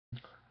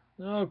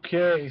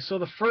Okay, so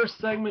the first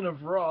segment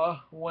of Raw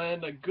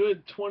went a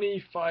good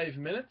 25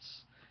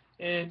 minutes,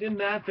 and in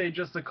that they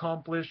just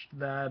accomplished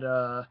that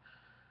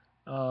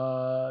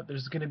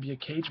there's going to be a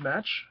cage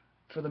match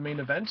for the main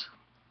event,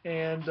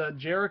 and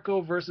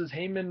Jericho versus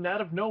Heyman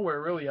out of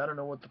nowhere. Really, I don't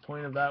know what the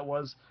point of that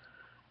was,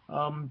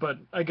 but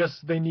I guess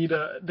they need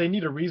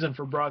a reason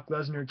for Brock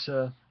Lesnar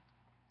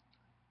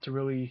to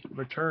really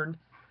return.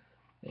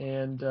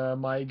 And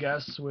my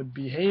guess would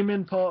be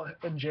Heyman, Paul,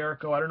 and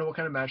Jericho. I don't know what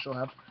kind of match they'll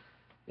have.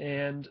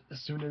 And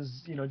as soon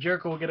as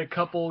Jericho will get a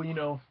couple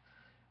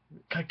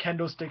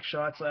kendo stick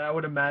shots, I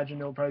would imagine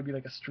it'll probably be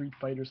like a street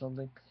fight or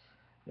something.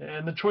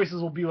 And the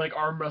choices will be like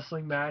arm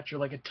wrestling match or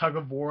like a tug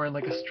of war and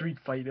like a street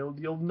fight.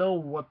 You'll know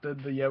what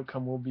the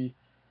outcome will be,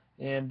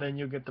 and then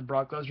you'll get the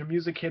Brock Lesnar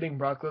music hitting.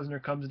 Brock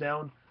Lesnar comes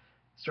down,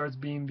 starts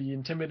being the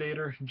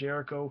intimidator.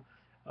 Jericho,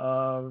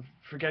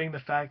 forgetting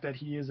the fact that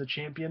he is a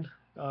champion,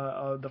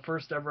 the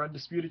first ever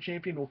undisputed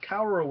champion, will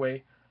cower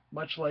away,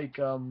 much like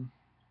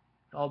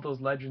all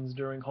those legends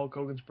during Hulk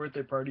Hogan's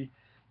birthday party.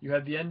 You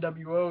had the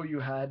NWO,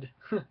 you had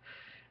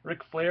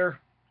Ric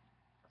Flair,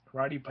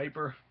 Roddy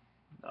Piper,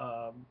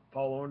 Paul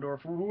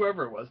Orndorff,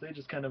 whoever it was. They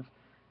just kind of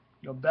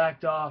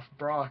backed off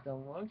Brock.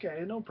 I'm like,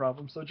 okay, no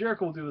problem. So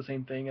Jericho will do the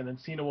same thing, and then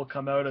Cena will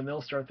come out and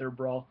they'll start their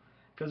brawl.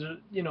 Because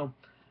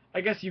I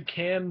guess you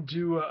can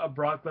do a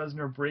Brock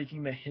Lesnar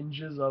breaking the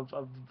hinges of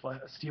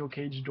a steel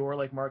cage door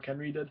like Mark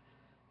Henry did,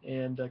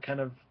 and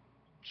kind of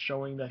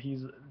showing that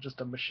he's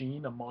just a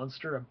machine, a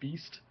monster, a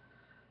beast.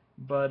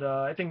 But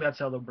I think that's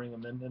how they'll bring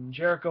him in. And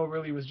Jericho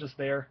really was just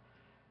there.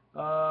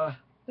 Uh,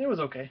 it was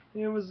okay.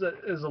 It was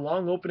a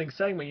long opening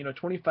segment.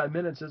 25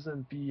 minutes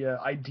isn't the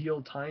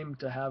ideal time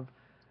to have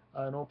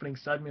an opening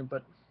segment,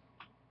 but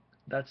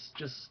that's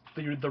just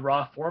the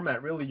Raw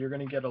format. Really, you're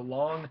going to get a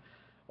long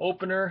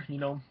opener.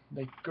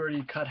 They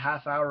already cut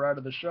half hour out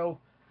of the show.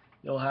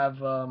 You'll have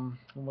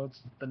what's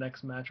the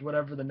next match?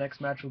 Whatever the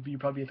next match will be,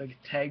 probably like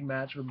a tag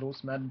match with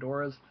Los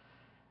Matadoras.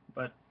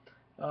 But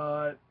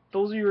uh,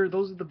 those are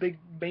the big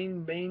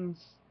main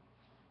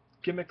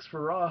gimmicks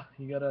for Raw.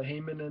 You got a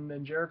Heyman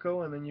and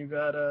Jericho, and then you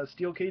got a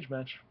steel cage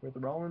match with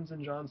Rollins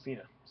and John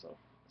Cena. So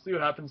see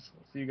what happens.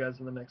 I'll see you guys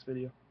in the next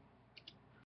video.